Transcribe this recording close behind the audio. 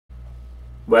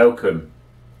Welcome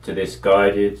to this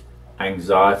guided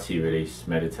anxiety release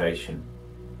meditation.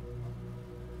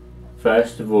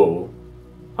 First of all,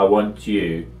 I want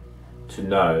you to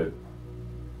know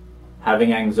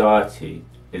having anxiety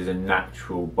is a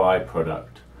natural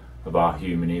byproduct of our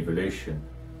human evolution.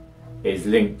 It is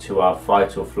linked to our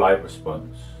fight or flight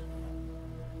response.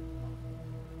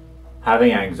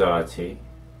 Having anxiety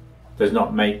does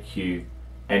not make you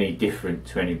any different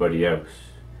to anybody else.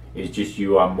 It's just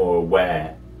you are more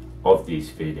aware of these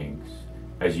feelings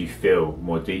as you feel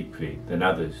more deeply than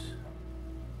others.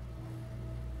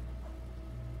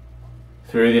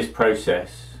 Through this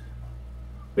process,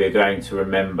 we are going to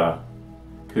remember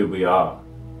who we are.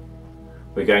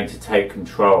 We're going to take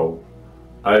control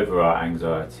over our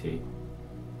anxiety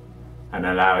and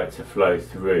allow it to flow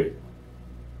through.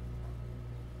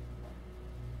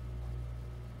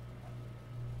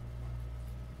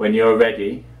 When you're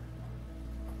ready,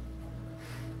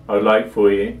 I would like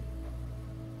for you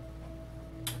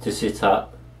to sit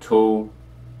up tall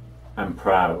and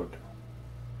proud,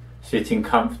 sitting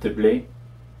comfortably,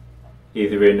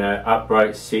 either in an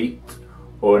upright seat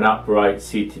or an upright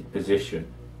seated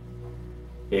position.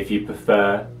 If you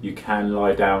prefer, you can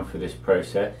lie down for this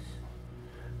process,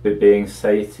 but being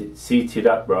seated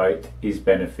upright is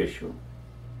beneficial.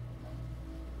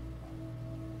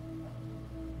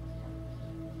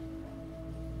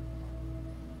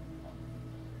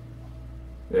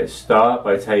 Let's start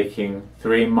by taking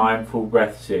 3 mindful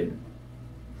breaths in.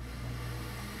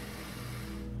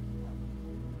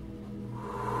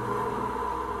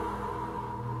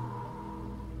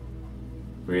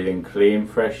 Breathing clean,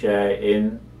 fresh air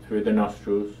in through the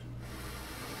nostrils.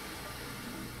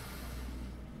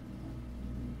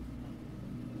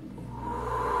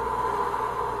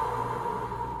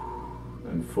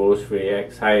 And forcefully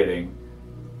exhaling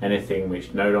anything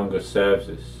which no longer serves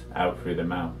us out through the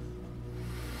mouth.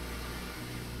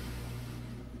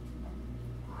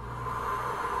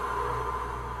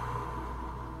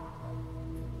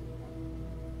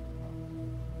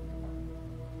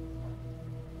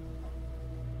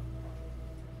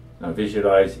 Now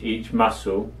visualize each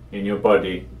muscle in your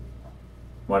body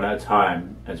one at a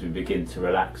time as we begin to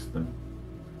relax them.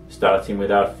 Starting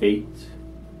with our feet,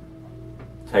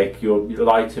 take your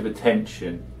light of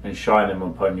attention and shine them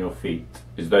upon your feet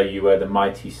as though you were the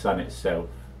mighty sun itself.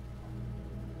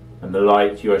 And the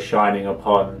light you are shining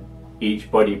upon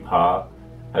each body part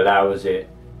allows it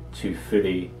to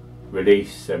fully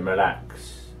release and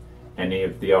relax any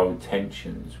of the old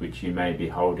tensions which you may be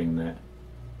holding there.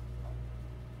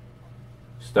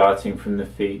 Starting from the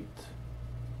feet,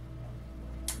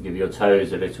 give your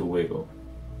toes a little wiggle.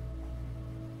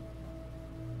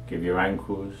 Give your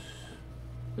ankles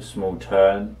a small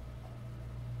turn.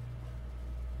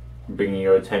 Bringing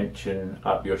your attention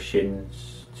up your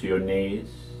shins to your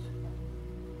knees.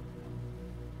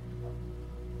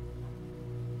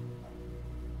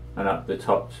 And up the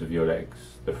tops of your legs,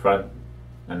 the front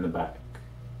and the back.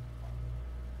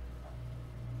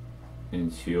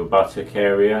 Into your buttock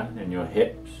area and your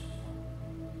hips,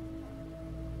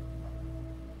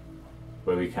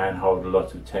 where we can hold a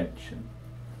lot of tension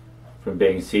from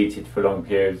being seated for long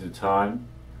periods of time,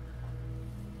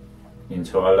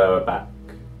 into our lower back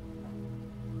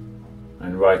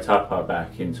and right up our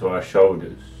back into our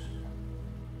shoulders.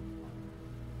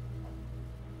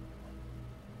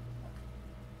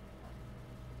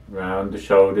 Round the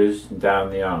shoulders and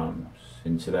down the arms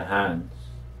into the hands.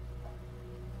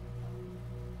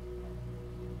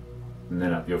 And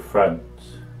then up your front,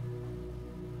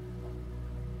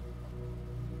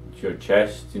 into your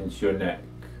chest, into your neck,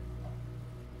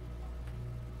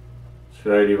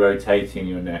 slowly rotating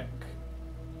your neck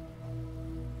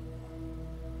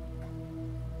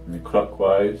in the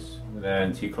clockwise and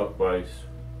anti-clockwise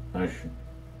motion.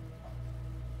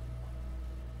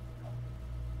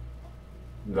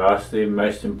 And lastly, and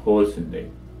most importantly,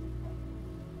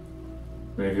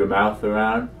 move your mouth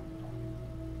around,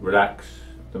 relax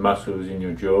the muscles in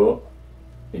your jaw,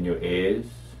 in your ears,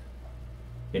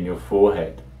 in your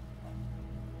forehead,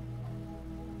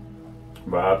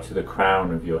 right up to the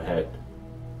crown of your head.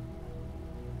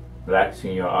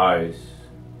 Relaxing your eyes,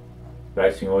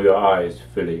 relaxing all your eyes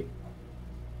fully.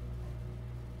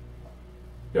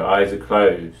 Your eyes are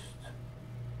closed,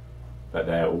 but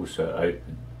they are also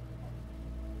open.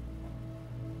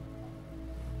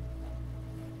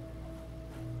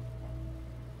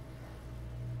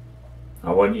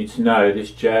 I want you to know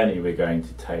this journey we're going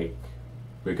to take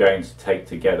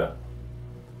together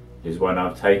is one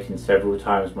I've taken several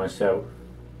times myself,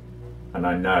 and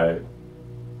I know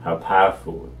how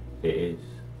powerful it is.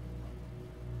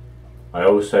 I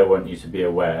also want you to be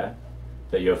aware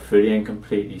that you're fully and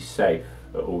completely safe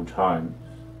at all times.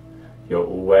 You're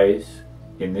always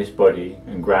in this body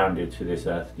and grounded to this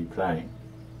earthly plane.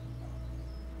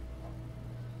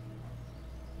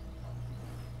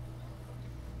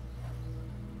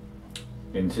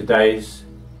 In today's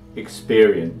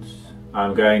experience,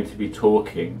 I'm going to be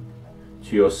talking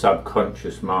to your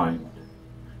subconscious mind,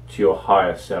 to your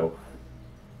higher self,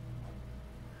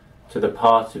 to the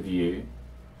part of you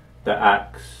that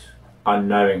acts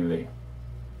unknowingly,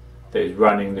 that is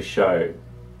running the show,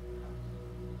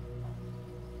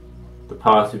 the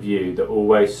part of you that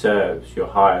always serves your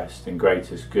highest and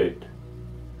greatest good.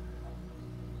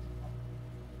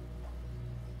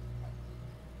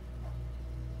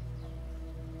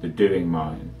 The doing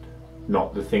mind,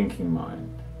 not the thinking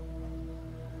mind.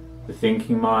 The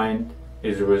thinking mind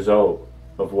is a result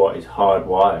of what is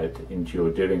hardwired into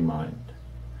your doing mind,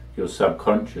 your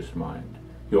subconscious mind,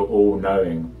 your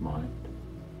all-knowing mind.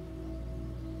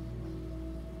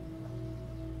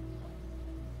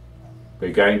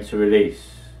 We're going to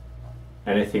release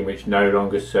anything which no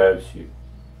longer serves you,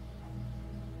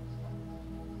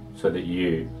 so that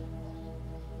you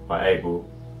are able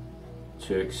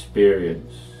to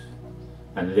experience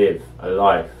and live a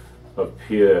life of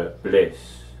pure bliss,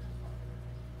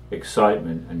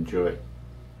 excitement and joy.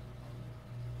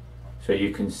 So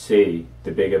you can see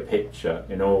the bigger picture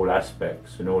in all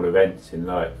aspects and all events in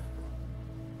life.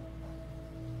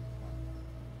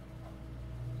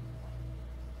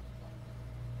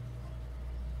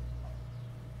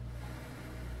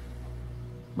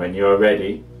 When you are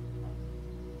ready,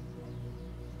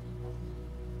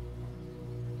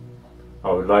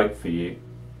 I would like for you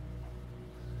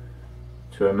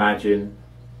to imagine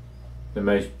the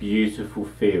most beautiful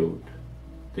field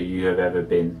that you have ever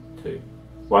been to,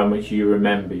 one which you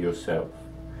remember yourself,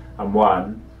 and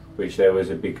one which there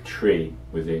was a big tree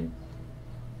within.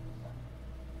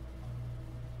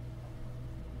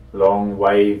 Long,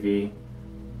 wavy,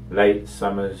 late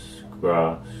summer's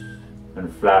grass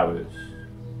and flowers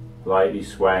lightly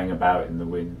swaying about in the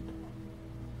wind.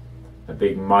 A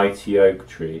big mighty oak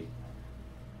tree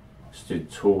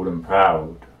stood tall and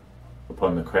proud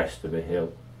upon the crest of a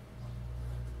hill.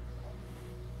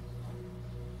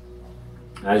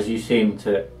 As you seem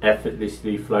to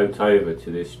effortlessly float over to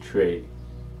this tree,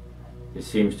 it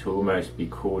seems to almost be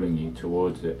calling you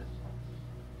towards it.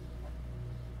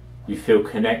 You feel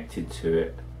connected to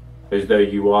it, as though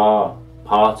you are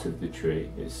part of the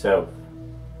tree itself,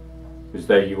 as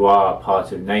though you are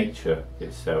part of nature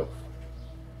itself.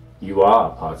 You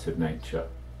are part of nature.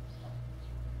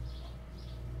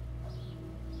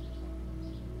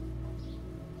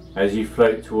 As you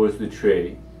float towards the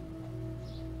tree,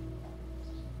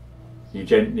 you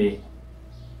gently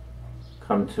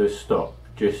come to a stop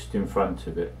just in front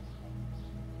of it.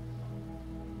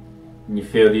 And you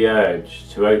feel the urge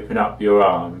to open up your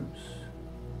arms,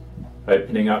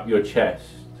 opening up your chest,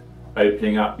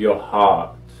 opening up your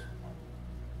heart.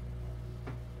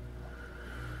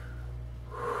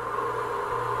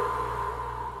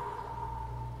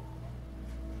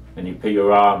 And you put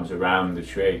your arms around the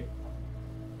tree.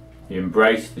 You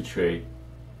embrace the tree,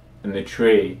 and the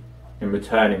tree in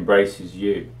return embraces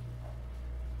you.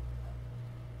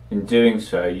 In doing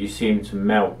so, you seem to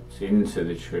melt into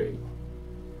the tree,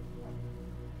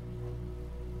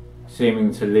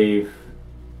 seeming to leave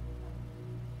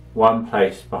one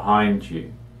place behind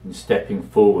you and stepping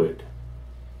forward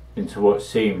into what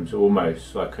seems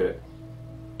almost like an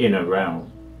inner realm,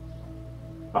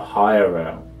 a higher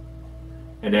realm,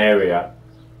 an area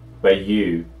where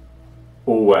you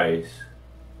always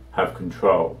have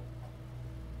control,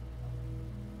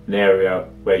 an area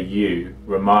where you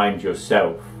remind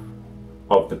yourself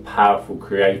of the powerful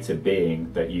creator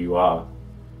being that you are.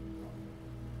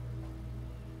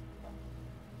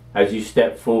 As you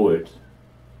step forward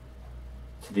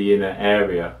to the inner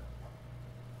area,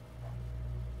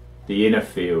 the inner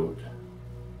field,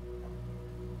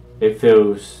 it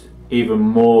feels even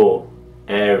more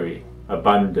airy,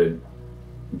 abundant,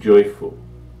 joyful,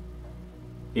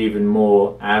 even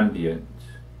more ambient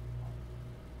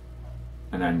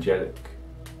and angelic.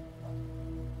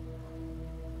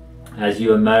 As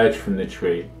you emerge from the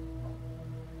tree,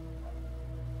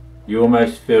 you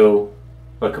almost feel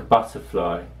like a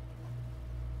butterfly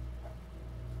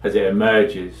as it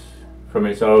emerges from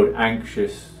its old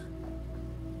anxious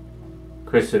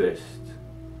chrysalis,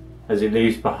 as it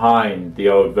leaves behind the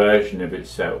old version of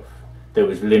itself that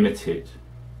was limited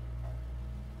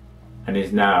and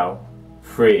is now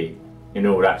free in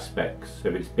all aspects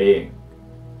of its being,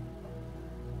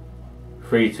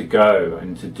 free to go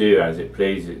and to do as it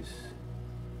pleases,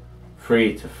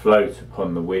 free to float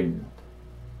upon the wind.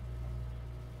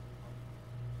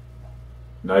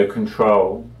 no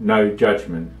control, no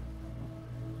judgment,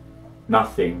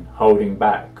 nothing holding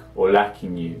back or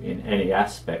lacking you in any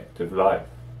aspect of life.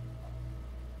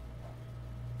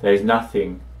 There is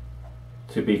nothing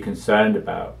to be concerned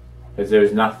about, as there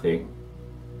is nothing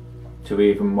to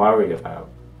even worry about.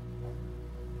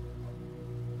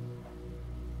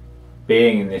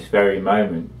 Being in this very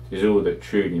moment is all that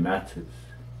truly matters.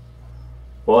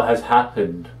 What has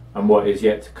happened and what is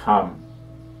yet to come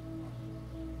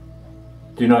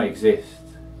do not exist.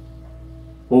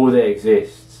 All that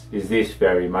exists is this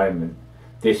very moment,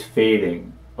 this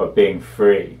feeling of being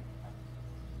free,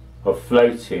 of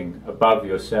floating above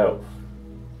yourself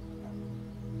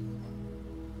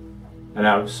and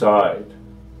outside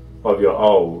of your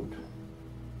old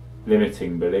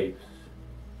limiting beliefs.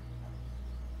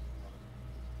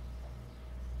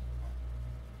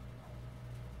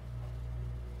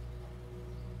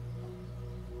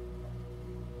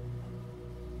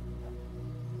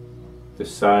 The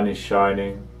sun is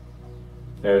shining.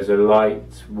 There is a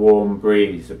light, warm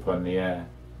breeze upon the air.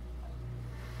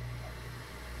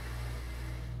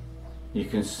 You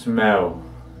can smell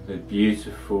the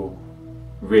beautiful,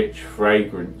 rich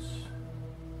fragrance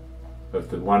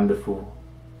of the wonderful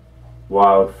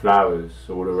wild flowers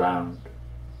all around.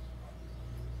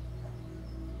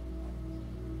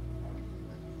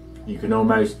 You can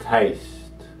almost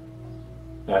taste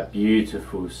that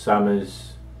beautiful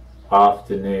summer's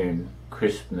afternoon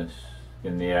crispness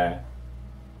in the air,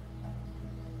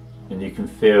 and you can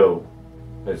feel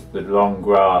as the long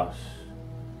grass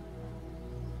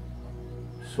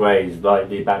sways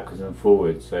lightly backwards and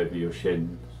forwards over your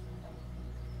shins.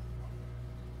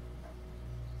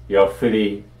 You are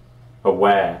fully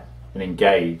aware and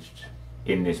engaged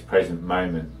in this present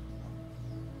moment.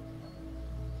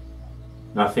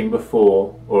 Nothing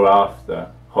before or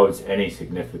after holds any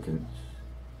significance.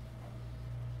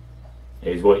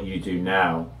 It is what you do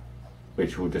now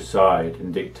which will decide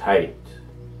and dictate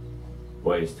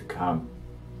what is to come.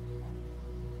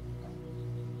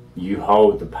 You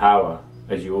hold the power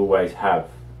as you always have,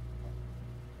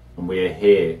 and we are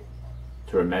here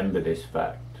to remember this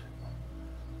fact.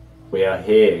 We are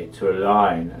here to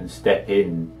align and step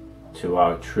in to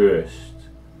our truest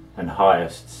and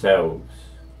highest selves,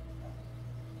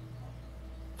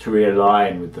 to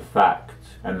realign with the fact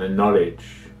and the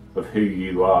knowledge of who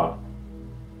you are,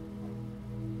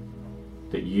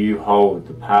 that you hold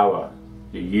the power,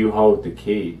 that you hold the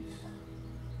keys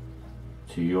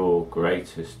to your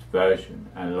greatest version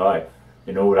and life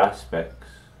in all aspects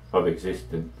of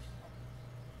existence.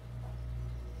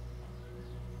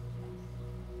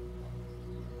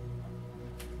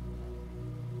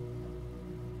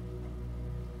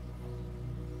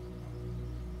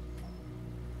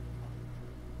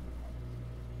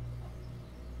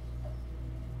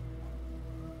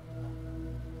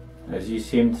 As you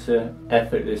seem to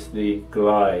effortlessly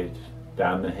glide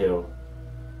down the hill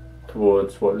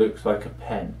towards what looks like a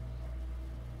pen,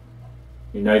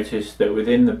 you notice that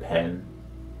within the pen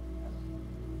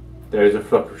there is a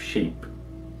flock of sheep.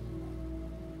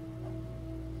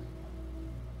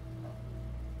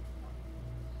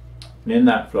 And in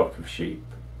that flock of sheep,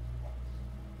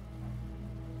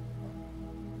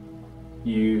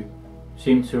 you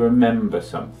seem to remember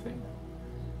something.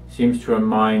 Seems to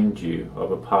remind you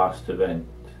of a past event.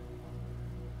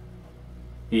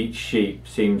 Each sheep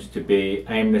seems to be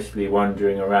aimlessly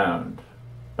wandering around,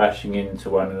 bashing into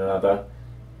one another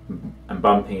and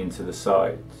bumping into the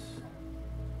sides.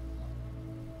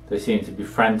 They seem to be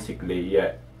frantically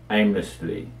yet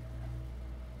aimlessly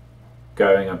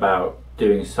going about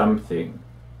doing something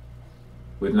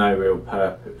with no real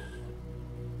purpose.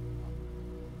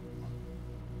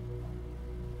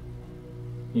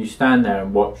 You stand there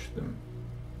and watch them,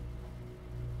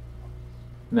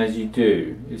 and as you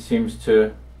do, it seems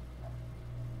to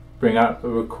bring up a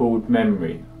recalled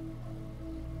memory,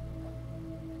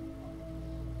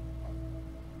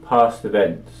 past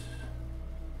events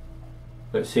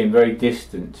that seem very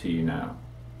distant to you now.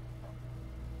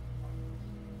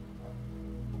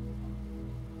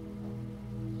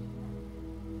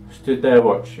 Stood there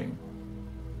watching,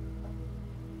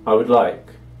 I would like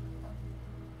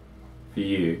for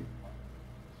you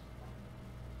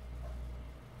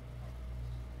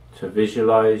to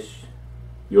visualize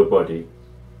your body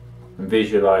and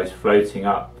visualize floating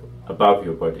up above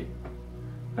your body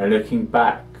and looking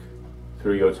back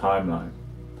through your timeline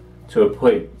to a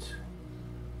point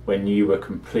when you were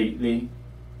completely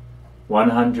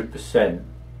 100%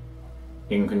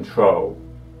 in control,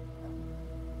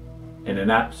 in an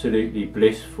absolutely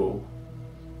blissful,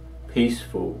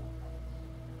 peaceful,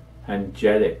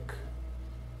 angelic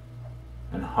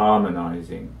and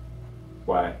harmonizing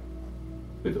way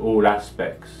with all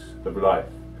aspects of life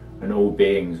and all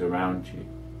beings around you.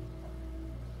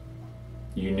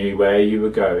 You knew where you were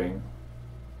going,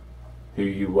 who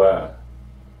you were,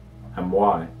 and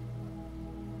why.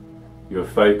 You were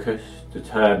focused,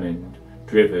 determined,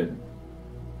 driven,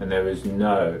 and there was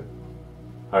no,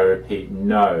 I repeat,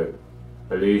 no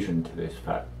illusion to this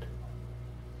fact.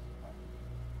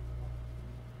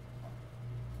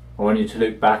 I want you to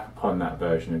look back upon that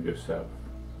version of yourself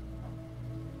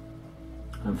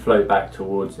and float back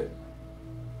towards it,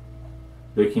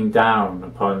 looking down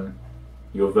upon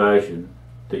your version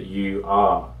that you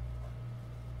are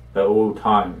at all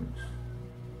times,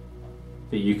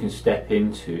 that you can step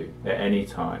into at any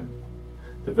time,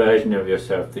 the version of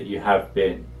yourself that you have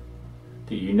been,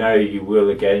 that you know you will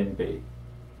again be,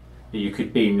 that you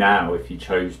could be now if you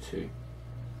chose to,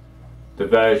 the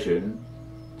version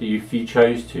that if you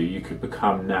chose to you could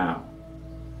become now,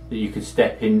 that you could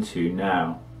step into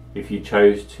now if you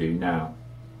chose to now.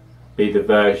 Be the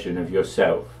version of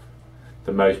yourself,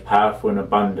 the most powerful and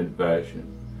abundant version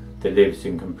that lives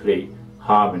in complete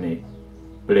harmony,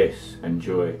 bliss and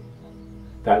joy.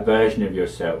 That version of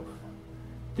yourself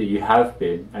that you have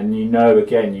been and you know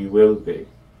again you will be.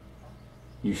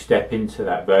 You step into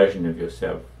that version of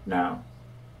yourself now.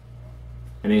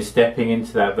 And in stepping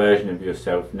into that version of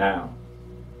yourself now,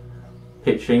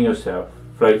 picturing yourself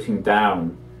floating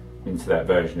down into that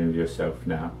version of yourself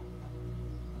now,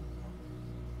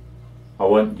 I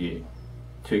want you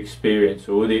to experience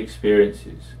all the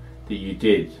experiences that you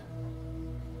did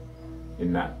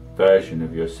in that version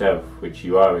of yourself which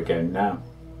you are again now.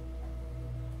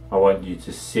 I want you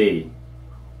to see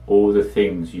all the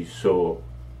things you saw,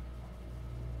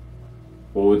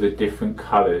 all the different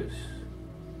colours,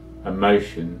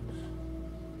 emotions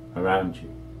around you.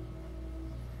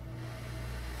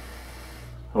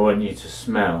 I want you to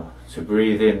smell, to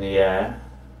breathe in the air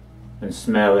and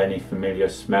smell any familiar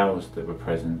smells that were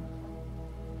present,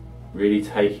 really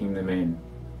taking them in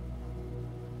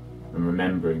and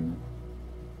remembering them.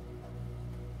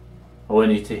 I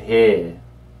want you to hear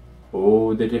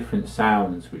all the different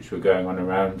sounds which were going on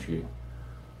around you,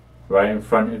 right in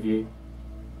front of you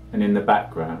and in the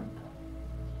background,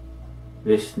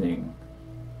 listening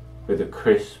with a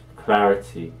crisp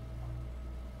clarity.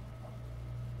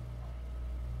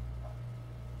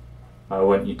 I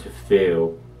want you to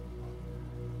feel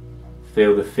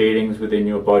the feelings within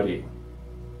your body,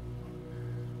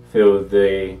 feel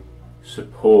the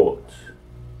support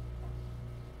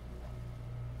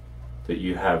that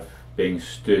you have being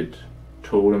stood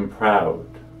tall and proud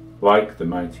like the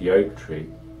mighty oak tree,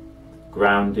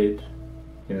 grounded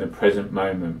in the present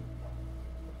moment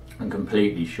and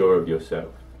completely sure of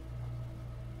yourself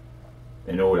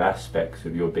in all aspects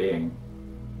of your being.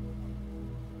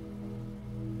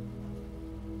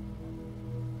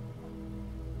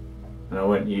 And I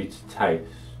want you to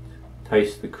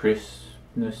taste the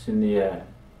crispness in the air,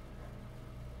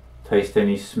 taste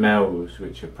any smells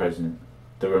which are present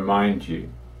that remind you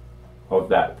of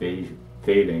that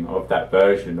feeling, of that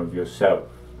version of yourself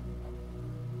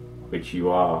which you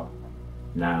are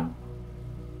now.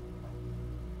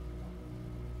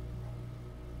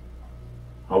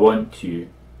 I want you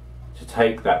to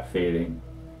take that feeling,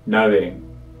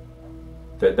 knowing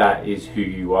that that is who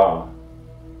you are,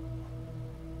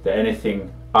 that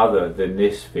anything other than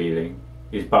this feeling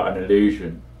is but an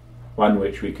illusion, one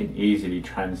which we can easily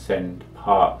transcend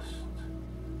past,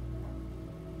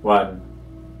 one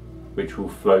which will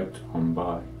float on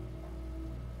by.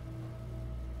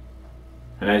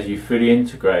 And as you fully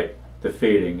integrate the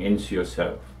feeling into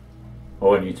yourself, I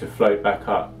want you to float back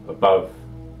up above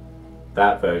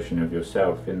that version of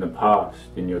yourself in the past,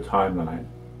 in your timeline,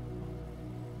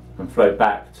 and float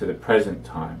back to the present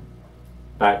time,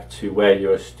 back to where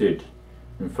you are stood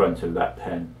in front of that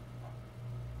pen.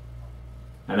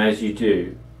 And as you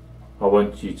do, I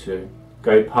want you to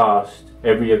go past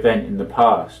every event in the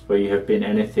past where you have been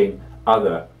anything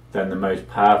other than the most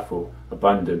powerful,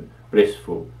 abundant,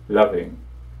 blissful, loving,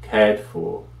 cared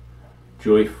for,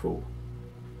 joyful,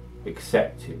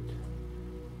 accepted,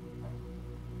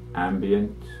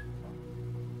 ambient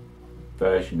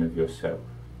version of yourself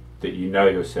that you know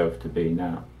yourself to be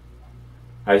now.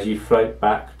 As you float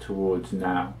back towards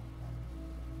now,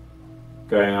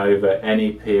 going over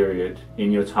any period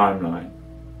in your timeline,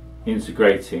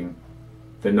 integrating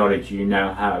the knowledge you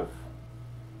now have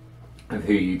of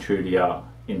who you truly are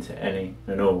into any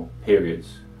and all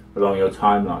periods along your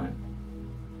timeline,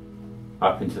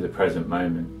 up into the present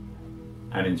moment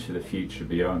and into the future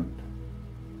beyond.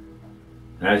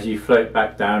 And as you float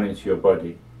back down into your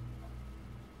body,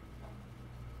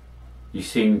 you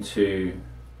seem to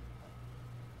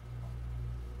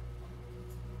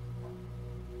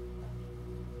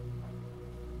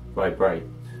vibrate.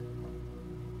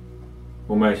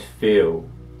 Almost feel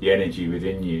the energy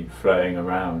within you flowing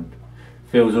around.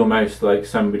 Feels almost like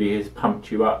somebody has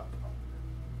pumped you up.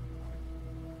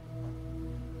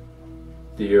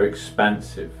 That you're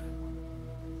expansive,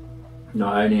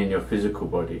 not only in your physical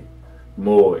body,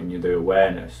 more in the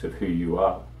awareness of who you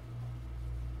are.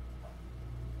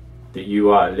 That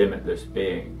you are a limitless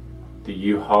being, that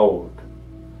you hold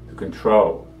the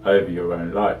control over your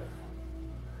own life,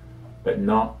 but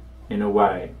not in a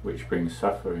way which brings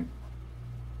suffering.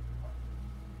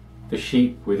 The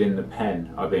sheep within the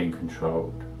pen are being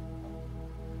controlled.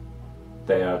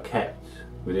 They are kept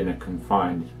within a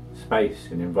confined space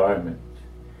and environment,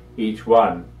 each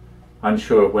one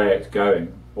unsure of where it's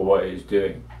going or what it is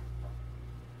doing.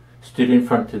 Stood in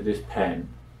front of this pen,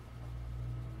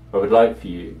 I would like for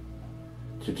you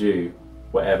to do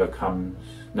whatever comes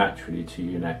naturally to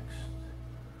you next.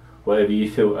 Whatever you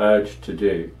feel urged to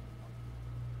do,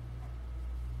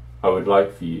 I would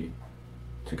like for you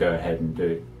to go ahead and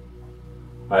do.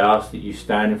 I ask that you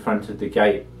stand in front of the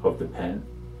gate of the pen,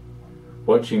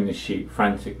 watching the sheep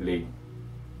frantically,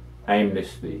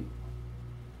 aimlessly,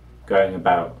 going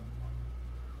about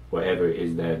whatever it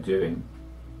is they're doing.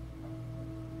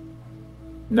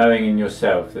 Knowing in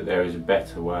yourself that there is a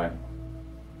better way.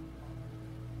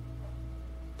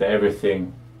 That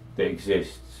everything that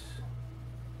exists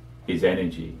is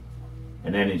energy,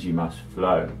 and energy must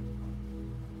flow.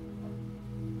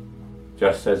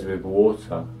 Just as with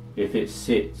water, if it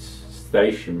sits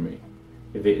stationary,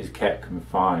 if it is kept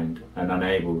confined and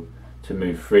unable to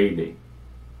move freely,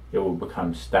 it will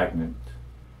become stagnant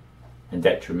and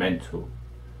detrimental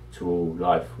to all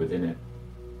life within it.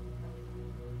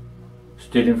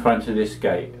 Stood in front of this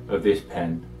gate of this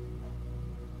pen,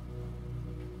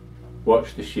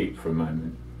 watch the sheep for a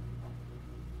moment,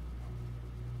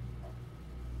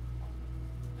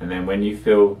 and then when you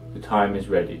feel the time is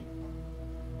ready,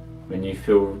 when you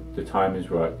feel the time is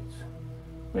right,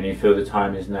 when you feel the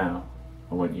time is now,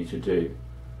 I want you to do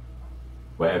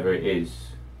whatever it is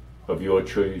of your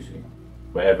choosing,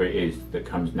 whatever it is that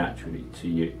comes naturally to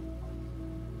you,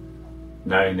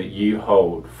 knowing that you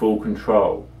hold full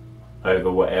control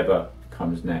over whatever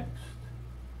comes next,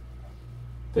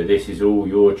 that this is all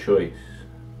your choice.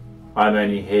 I'm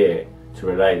only here to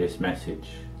relay this message.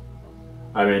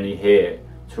 I'm only here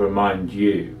to remind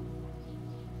you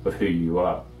of who you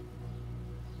are.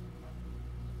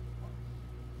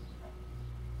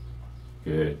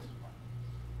 Good.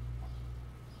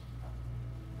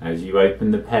 As you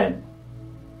open the pen,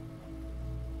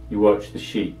 you watch the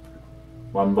sheep,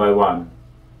 one by one,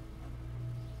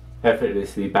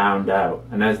 effortlessly bound out,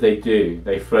 and as they do,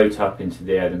 they float up into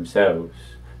the air themselves,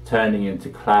 turning into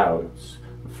clouds,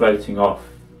 floating off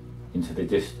into the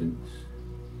distance.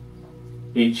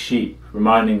 Each sheep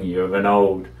reminding you of an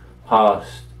old,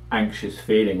 past, anxious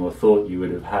feeling or thought you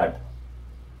would have had.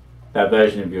 That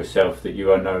version of yourself that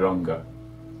you are no longer,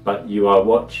 but you are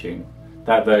watching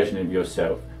that version of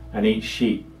yourself, and each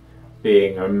sheep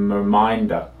being a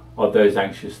reminder of those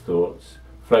anxious thoughts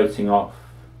floating off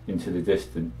into the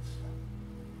distance.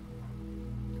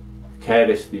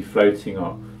 Carelessly floating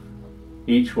off,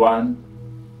 each one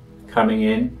coming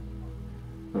in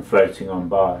and floating on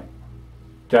by,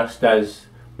 just as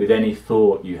with any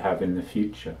thought you have in the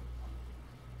future.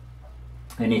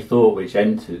 Any thought which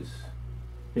enters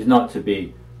is not to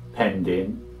be penned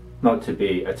in, not to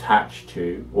be attached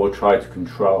to or try to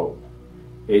control.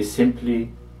 It is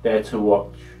simply there to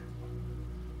watch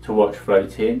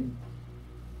float in,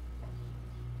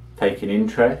 take an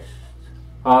interest,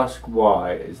 ask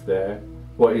why it is there,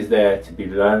 what is there to be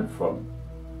learned from,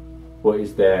 what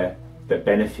is there that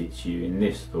benefits you in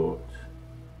this thought.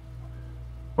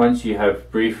 Once you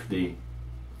have briefly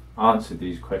answered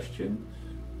these questions,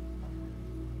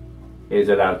 it is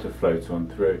allowed to float on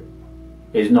through.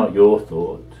 It is not your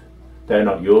thought, they're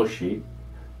not your sheep,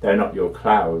 they're not your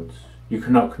clouds. You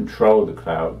cannot control the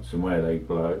clouds and where they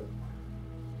blow.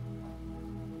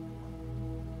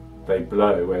 They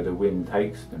blow where the wind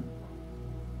takes them.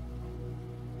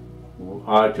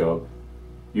 Our job,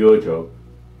 your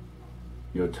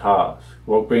task,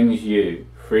 what brings you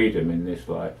freedom in this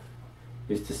life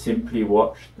is to simply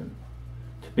watch them,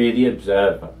 to be the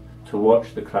observer, to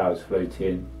watch the clouds float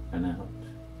in and out.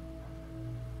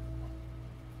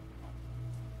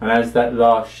 And as that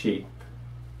last sheep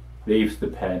leaves the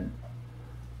pen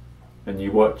and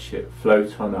you watch it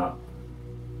float on up,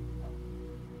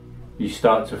 you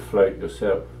start to float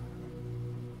yourself.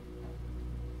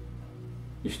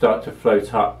 You start to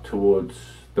float up towards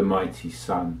the mighty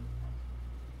sun.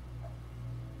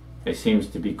 It seems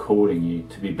to be calling you,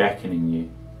 to be beckoning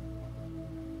you.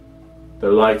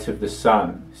 the light of the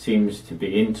sun seems to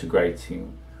be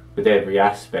integrating with every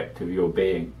aspect of your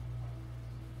being.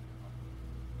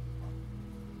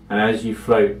 And as you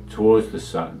float towards the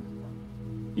sun,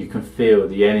 you can feel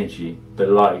the energy, the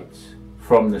light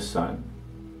from the sun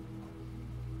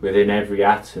within every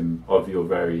atom of your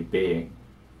very being.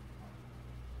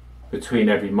 Between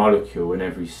every molecule and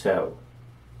every cell,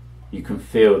 you can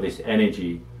feel this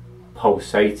energy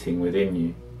pulsating within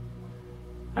you.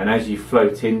 And as you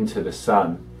float into the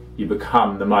sun, you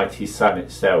become the mighty sun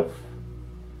itself.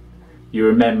 You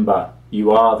remember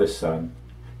you are the sun.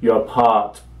 You are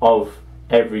part of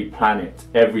every planet,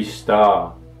 every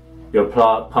star. You're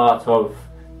part of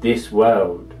this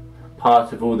world,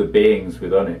 part of all the beings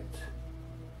within it.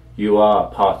 You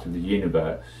are part of the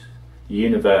universe. The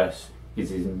universe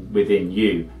is within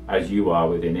you as you are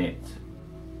within it.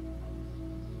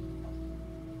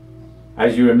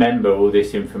 As you remember all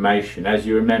this information, as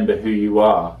you remember who you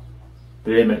are,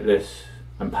 the limitless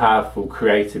and powerful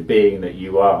creative being that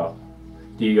you are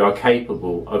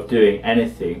capable of doing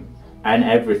anything and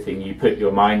everything you put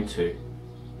your mind to.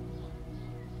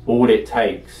 All it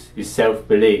takes is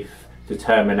self-belief,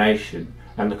 determination,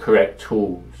 and the correct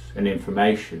tools and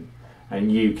information,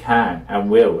 and you can and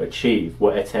will achieve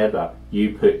whatever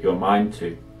you put your mind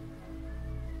to.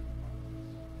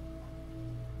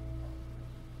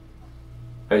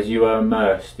 As you are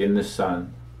immersed in the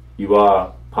sun, you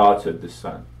are part of the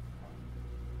sun.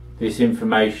 This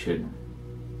information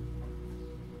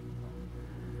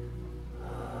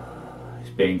is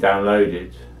being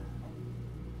downloaded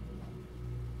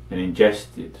and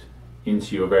ingested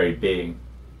into your very being.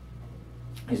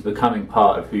 It's becoming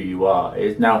part of who you are. It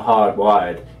is now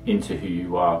hardwired into who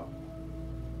you are.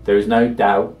 There is no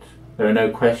doubt, there are no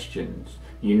questions.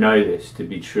 You know this to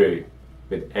be true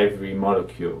with every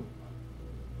molecule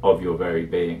of your very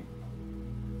being.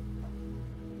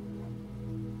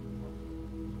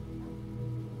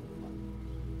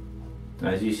 And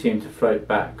as you seem to float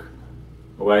back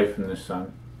away from the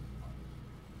sun,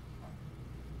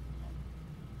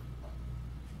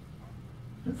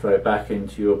 and float back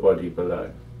into your body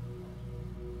below,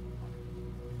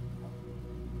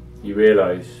 you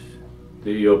realise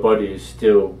that your body is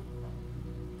still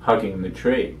hugging the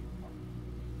tree.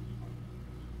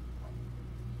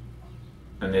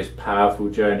 And this powerful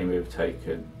journey we've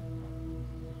taken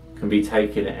can be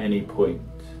taken at any point.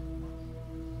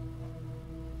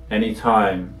 Any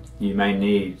time you may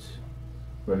need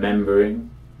remembering,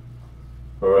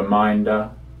 a reminder,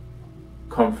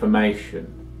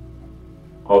 confirmation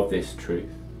of this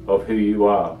truth, of who you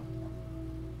are.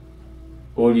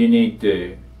 All you need to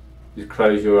do is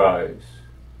close your eyes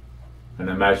and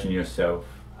imagine yourself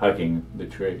hugging the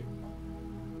tree.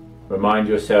 Remind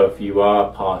yourself you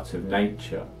are part of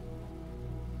nature.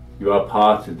 You are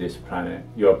part of this planet.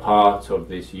 You are part of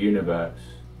this universe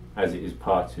as it is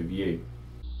part of you.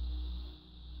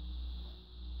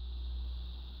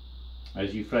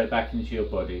 As you float back into your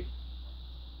body,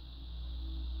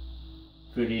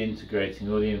 fully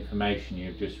integrating all the information you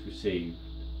have just received,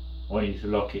 I want you to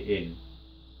lock it in,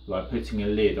 like putting a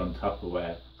lid on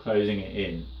Tupperware, closing it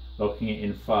in, locking it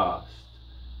in fast,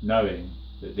 knowing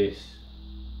that this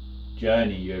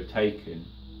journey you have taken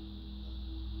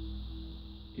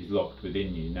is locked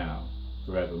within you now,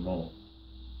 forevermore.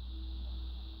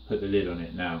 Put the lid on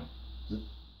it now.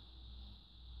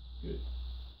 Good.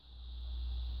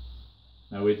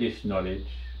 Now with this knowledge,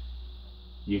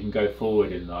 you can go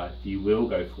forward in life, you will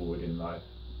go forward in life,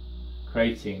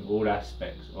 creating all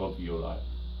aspects of your life,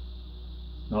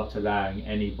 not allowing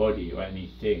anybody or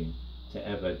anything to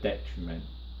ever detriment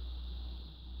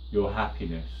your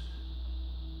happiness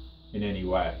in any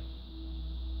way.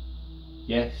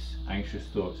 Yes, anxious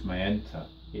thoughts may enter,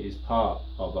 it is part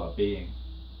of our being,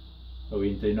 but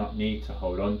we do not need to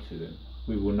hold on to them.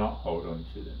 We will not hold on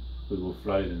to them, we will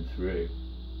flow them through,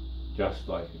 just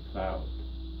like a cloud,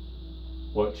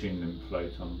 watching them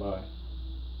float on by.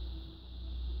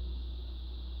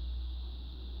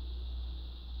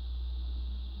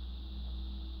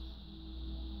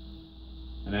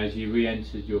 And as you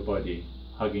re-entered your body,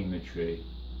 hugging the tree,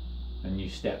 and you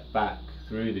step back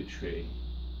through the tree,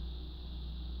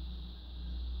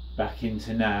 back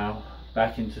into now,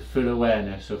 back into full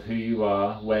awareness of who you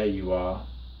are, where you are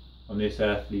on this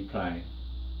earthly plane,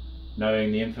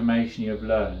 knowing the information you have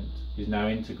learned is now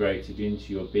integrated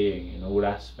into your being in all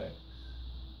aspects.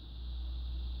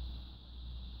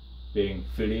 Being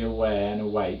fully aware and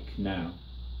awake now,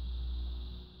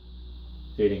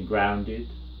 feeling grounded,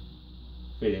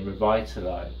 feeling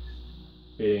revitalized,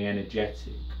 feeling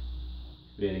energetic,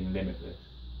 feeling limitless,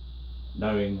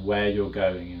 knowing where you're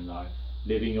going in life,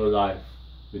 living your life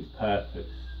with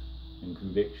purpose, and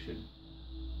conviction,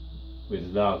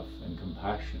 with love and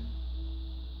compassion,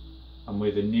 and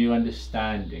with a new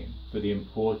understanding for the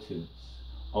importance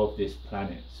of this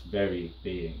planet's very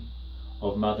being,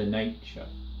 of Mother Nature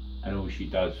and all she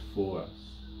does for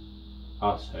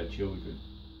us her children.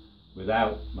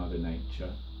 Without Mother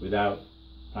Nature, without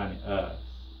planet Earth,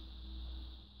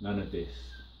 none of this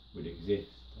would exist,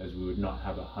 as we would not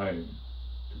have a home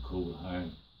to call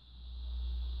home.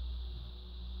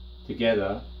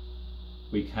 Together,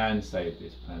 we can save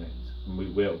this planet, and we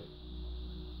will.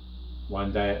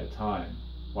 One day at a time,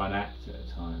 one act at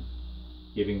a time,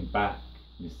 giving back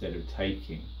instead of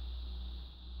taking.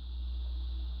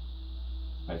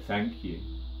 I thank you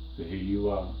for who you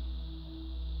are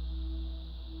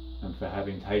and for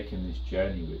having taken this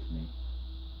journey with me.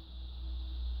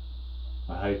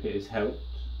 I hope it has helped.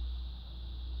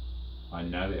 I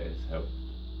know it has helped.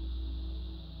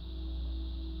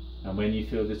 And when you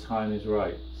feel the time is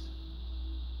right,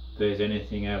 if there's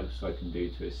anything else I can do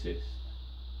to assist,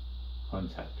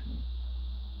 contact me.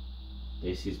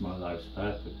 This is my life's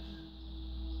purpose,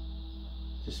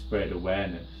 to spread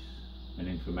awareness and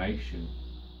information,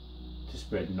 to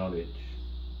spread knowledge,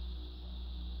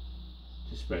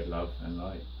 to spread love and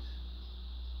light.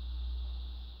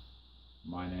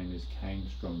 My name is Kane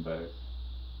Stromberg,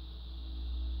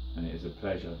 and it is a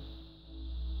pleasure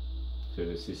to have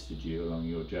assisted you along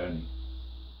your journey.